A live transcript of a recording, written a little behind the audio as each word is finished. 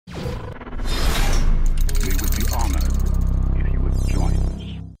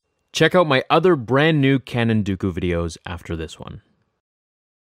Check out my other brand new Canon Dooku videos after this one.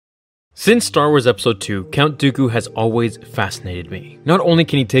 Since Star Wars Episode 2, Count Dooku has always fascinated me. Not only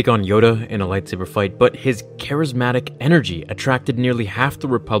can he take on Yoda in a lightsaber fight, but his charismatic energy attracted nearly half the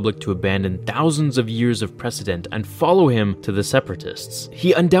Republic to abandon thousands of years of precedent and follow him to the Separatists.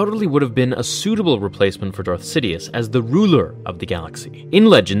 He undoubtedly would have been a suitable replacement for Darth Sidious as the ruler of the galaxy. In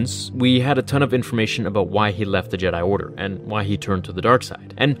Legends, we had a ton of information about why he left the Jedi Order and why he turned to the dark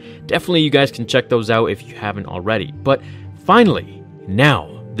side, and definitely you guys can check those out if you haven't already. But finally,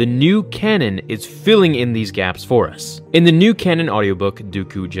 now, the new canon is filling in these gaps for us. In the new canon audiobook,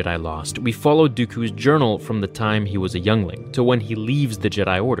 Dooku Jedi Lost, we follow Dooku's journal from the time he was a youngling to when he leaves the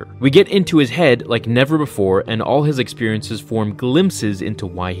Jedi Order. We get into his head like never before, and all his experiences form glimpses into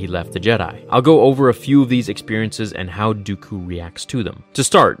why he left the Jedi. I'll go over a few of these experiences and how Dooku reacts to them. To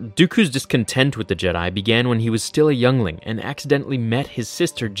start, Dooku's discontent with the Jedi began when he was still a youngling and accidentally met his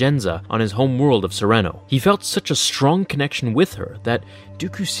sister Jenza on his home world of Sereno. He felt such a strong connection with her that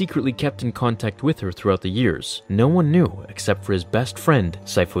Dooku secretly kept in contact with her throughout the years. No one knew except for his best friend,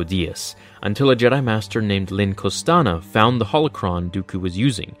 Sifo Dyas, until a Jedi Master named Lin Costana found the holocron Dooku was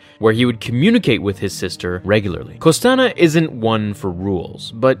using, where he would communicate with his sister regularly. Costana isn't one for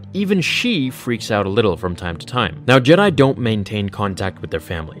rules, but even she freaks out a little from time to time. Now, Jedi don't maintain contact with their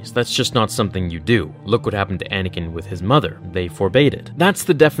families. That's just not something you do. Look what happened to Anakin with his mother. They forbade it. That's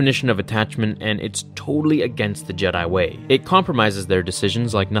the definition of attachment, and it's totally against the Jedi way. It compromises their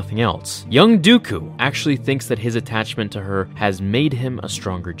decisions like nothing else. Young Dooku actually thinks that his attachment to her has made him a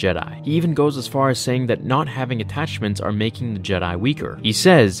stronger Jedi. He even goes as far as saying that not having attachments are making the Jedi weaker. He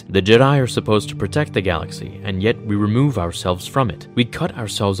says, the Jedi are supposed to protect the galaxy, and yet we remove ourselves from it. We cut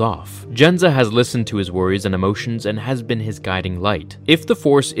ourselves off. Jenza has listened to his worries and emotions and has been his guiding light. If the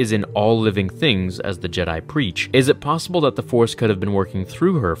Force is in all living things, as the Jedi preach, is it possible that the Force could have been working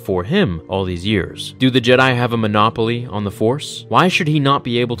through her for him all these years? Do the Jedi have a monopoly on the Force? Why should he not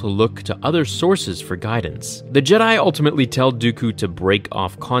be able to look to other sources for guidance? The Jedi ultimately tell Dooku to break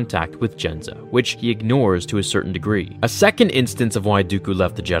off contact with Jenza, which he ignores to a certain degree. A second instance of why Dooku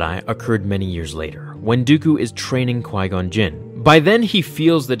left the Jedi occurred many years later, when Dooku is training Qui-Gon Jinn. By then, he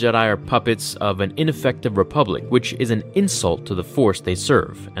feels the Jedi are puppets of an ineffective republic, which is an insult to the Force they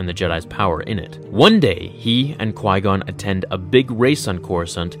serve and the Jedi's power in it. One day, he and Qui-Gon attend a big race on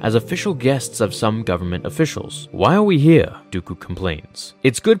Coruscant as official guests of some government officials. "Why are we here?" Dooku complains.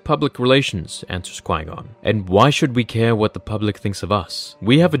 "It's good public relations," answers Qui-Gon. "And why should we care what the public thinks of us?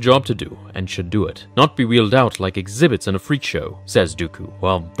 We have a job to do and should do it, not be wheeled out like exhibits in a freak show," says Dooku.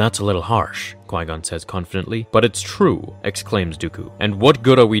 "Well, that's a little harsh," Qui-Gon says confidently. "But it's true," exclaims Dooku. "And what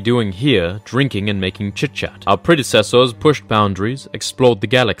good are we doing here, drinking and making chit-chat? Our predecessors pushed boundaries, explored the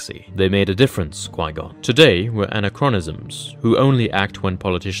galaxy. They made a difference, Qui-Gon. Today, we're anachronisms, who only act when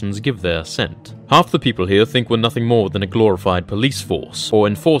politicians give their assent. Half the people here think we're nothing more than a glorified police force, or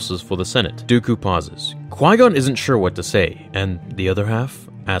enforcers for the Senate." Dooku pauses. Qui-Gon isn't sure what to say. "And the other half?"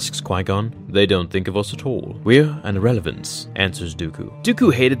 asks Qui-Gon. "They don't think of us at all. We're an irrelevance," answers Dooku.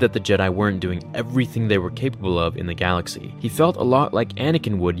 Dooku hated that the Jedi weren't doing everything they were capable of in the galaxy. He felt a lot like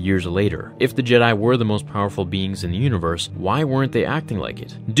Anakin would years later. If the Jedi were the most powerful beings in the universe, why weren't they acting like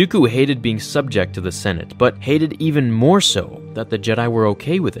it? Dooku hated being subject to the Senate, but hated even more so that the Jedi were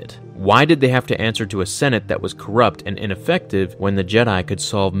okay with it. Why did they have to answer to a Senate that was corrupt and ineffective when the Jedi could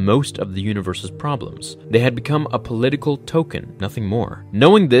solve most of the universe's problems? They had become a political token, nothing more.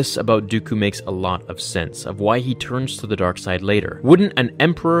 Knowing this about Dooku makes a lot of sense of why he turns to the dark side later. Wouldn't an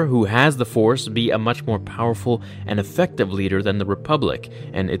emperor who has the Force be a much more powerful and effective leader than the Republic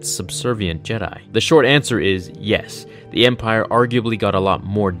and its subservient Jedi? The short answer is yes. The Empire arguably got a lot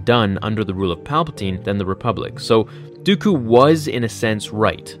more done under the rule of Palpatine than the Republic, so Dooku was, in a sense,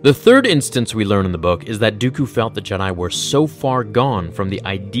 right. The third instance we learn in the book is that Dooku felt the Jedi were so far gone from the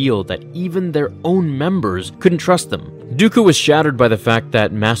ideal that even their own members couldn't trust them. Dooku was shattered by the fact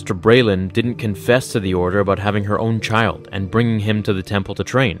that Master Braylon didn't confess to the Order about having her own child and bringing him to the temple to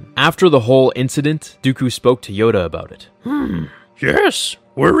train. After the whole incident, Dooku spoke to Yoda about it. Yes,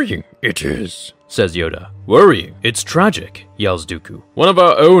 worrying it is," says Yoda. "Worrying? It's tragic," yells Dooku. "One of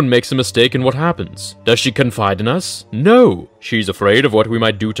our own makes a mistake and what happens? Does she confide in us? No. She's afraid of what we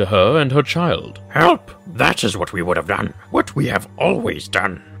might do to her and her child." "Help! That is what we would have done. What we have always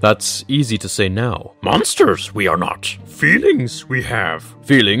done." "That's easy to say now." "Monsters we are not. Feelings we have."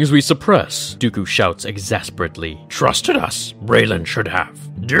 "Feelings we suppress," Dooku shouts exasperately. "Trusted us, Braylon should have.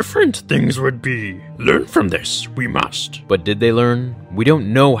 Different things would be. Learn from this, we must." But did they learn? We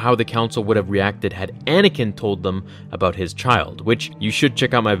don't know how the Council would have reacted had Anakin told them about his child, which you should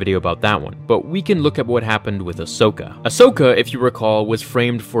check out my video about that one. But we can look at what happened with Ahsoka. Ahsoka, if you recall, was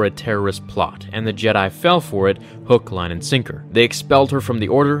framed for a terrorist plot, and the Jedi fell for it hook, line, and sinker. They expelled her from the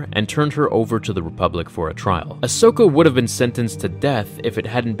Order and turned her over to the Republic for a trial. Ahsoka would have been sentenced to death if it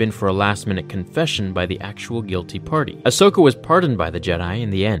hadn't been for a last-minute confession by the actual guilty party. Ahsoka was pardoned by the Jedi in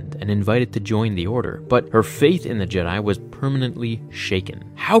the end and invited to join the Order, but her faith in the Jedi was permanently shaken.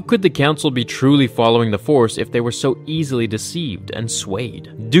 How could the Council be truly following the Force if they were so easily deceived and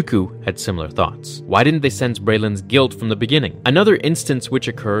swayed? Dooku had similar thoughts. Why didn't they sense Braylen's guilt from the beginning? Another instance which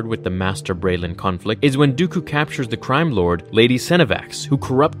occurred with the Master Braylen conflict is when Dooku captures the crime lord, Lady Senevax, who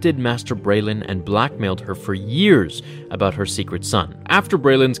corrupted Master Braylen and blackmailed her for years about her secret son. After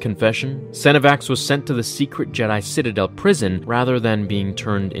Braylen's confession, Senevax was sent to the secret Jedi Citadel prison rather than being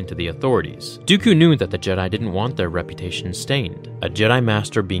turned into the authorities. Dooku knew that the Jedi didn't want their reputation stained. A Jedi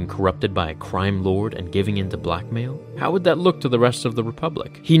Master being corrupted by a crime lord and giving in to blackmail? How would that look to the rest of the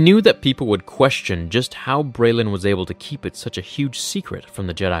Republic? He knew that people would question just how Braylen was able to keep it such a huge secret from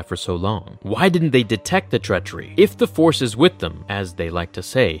the Jedi for so long. Why didn't they detect the treachery? If the Force is with them, as they like to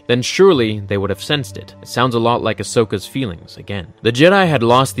say, then surely they would have sensed it. It sounds a lot like Ahsoka's feelings again. The Jedi had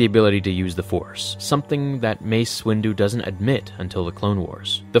lost the ability to use the Force, something that Mace Windu doesn't admit until the Clone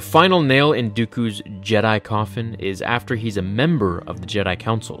Wars. The final nail in Dooku's Jedi coffin is after he's a member of the Jedi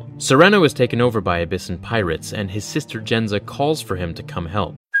Council. Sereno is taken over by Abyssan pirates, and his sister Jenza calls for him to come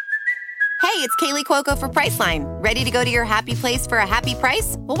help. Hey, it's Kaylee Cuoco for Priceline. Ready to go to your happy place for a happy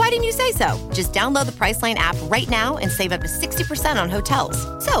price? Well, why didn't you say so? Just download the Priceline app right now and save up to 60% on hotels.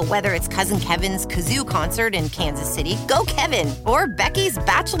 So whether it's Cousin Kevin's Kazoo Concert in Kansas City, go Kevin, or Becky's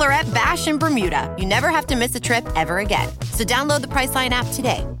Bachelorette Bash in Bermuda, you never have to miss a trip ever again. So download the Priceline app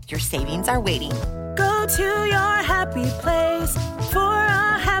today. Your savings are waiting. Go to your happy place for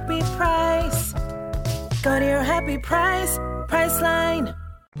a happy price. Go to your happy price, Priceline.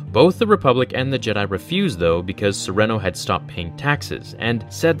 Both the Republic and the Jedi refused, though, because Sereno had stopped paying taxes, and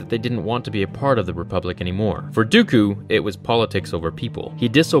said that they didn't want to be a part of the Republic anymore. For Dooku, it was politics over people. He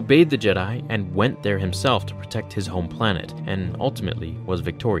disobeyed the Jedi and went there himself to protect his home planet, and ultimately was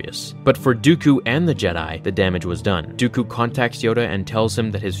victorious. But for Dooku and the Jedi, the damage was done. Dooku contacts Yoda and tells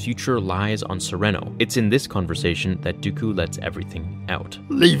him that his future lies on Sereno. It's in this conversation that Dooku lets everything out.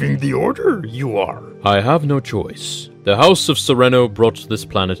 Leaving the Order, you are. I have no choice. The House of Sereno brought this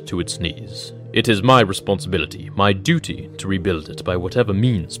planet to its knees. It is my responsibility, my duty, to rebuild it by whatever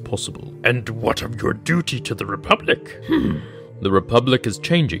means possible. And what of your duty to the Republic? The Republic is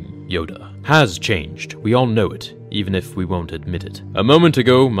changing, Yoda. Has changed. We all know it, even if we won't admit it. A moment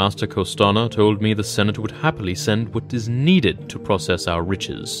ago, Master Costana told me the Senate would happily send what is needed to process our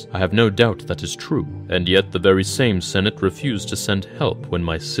riches. I have no doubt that is true. And yet the very same Senate refused to send help when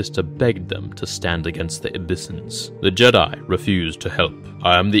my sister begged them to stand against the Abyssans. The Jedi refused to help.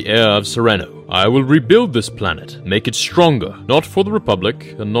 I am the heir of Sereno. I will rebuild this planet, make it stronger, not for the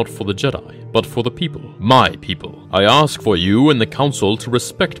Republic and not for the Jedi, but for the people, my people. I ask for you and the Council to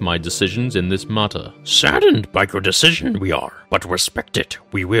respect my decisions in this matter. Saddened by your decision we are, but respect it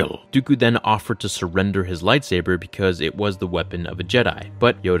we will. Dooku then offered to surrender his lightsaber because it was the weapon of a Jedi,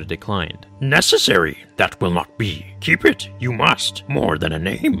 but Yoda declined. Necessary, that will not be. Keep it, you must. More than a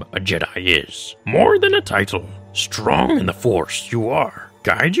name, a Jedi is. More than a title. Strong in the Force you are.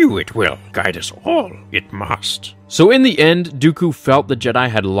 Guide you it will. Guide us all it must. So in the end, Dooku felt the Jedi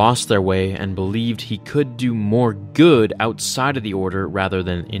had lost their way and believed he could do more good outside of the Order rather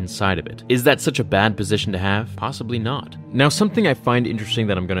than inside of it. Is that such a bad position to have? Possibly not. Now, something I find interesting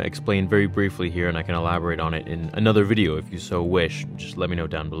that I'm going to explain very briefly here, and I can elaborate on it in another video if you so wish, just let me know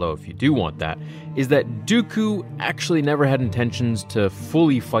down below if you do want that, is that Dooku actually never had intentions to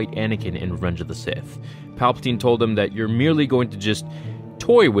fully fight Anakin in Revenge of the Sith. Palpatine told him that you're merely going to just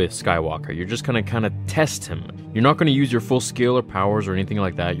toy with Skywalker. You're just going to kind of test him. You're not going to use your full skill or powers or anything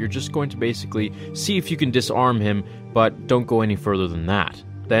like that. You're just going to basically see if you can disarm him, but don't go any further than that.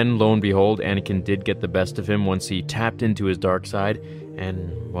 Then, lo and behold, Anakin did get the best of him once he tapped into his dark side,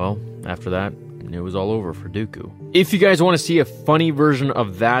 and, well, after that, it was all over for Dooku. If you guys want to see a funny version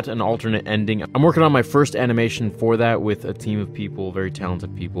of that, an alternate ending, I'm working on my first animation for that with a team of people, very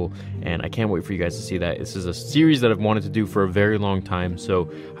talented people, and I can't wait for you guys to see that. This is a series that I've wanted to do for a very long time, so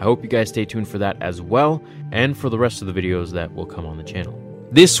I hope you guys stay tuned for that as well, and for the rest of the videos that will come on the channel.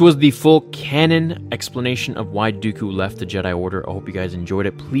 This was the full canon explanation of why Dooku left the Jedi Order. I hope you guys enjoyed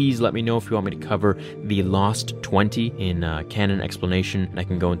it. Please let me know if you want me to cover the Lost 20 in canon explanation, and I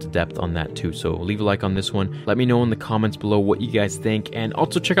can go into depth on that too. So leave a like on this one. Let me know in the comments below what you guys think, and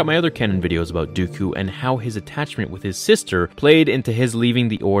also check out my other canon videos about Dooku and how his attachment with his sister played into his leaving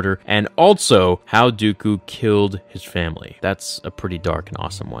the Order, and also how Dooku killed his family. That's a pretty dark and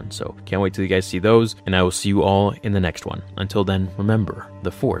awesome one, so can't wait till you guys see those, and I will see you all in the next one. Until then, remember,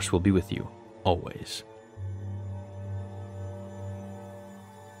 the Force will be with you always.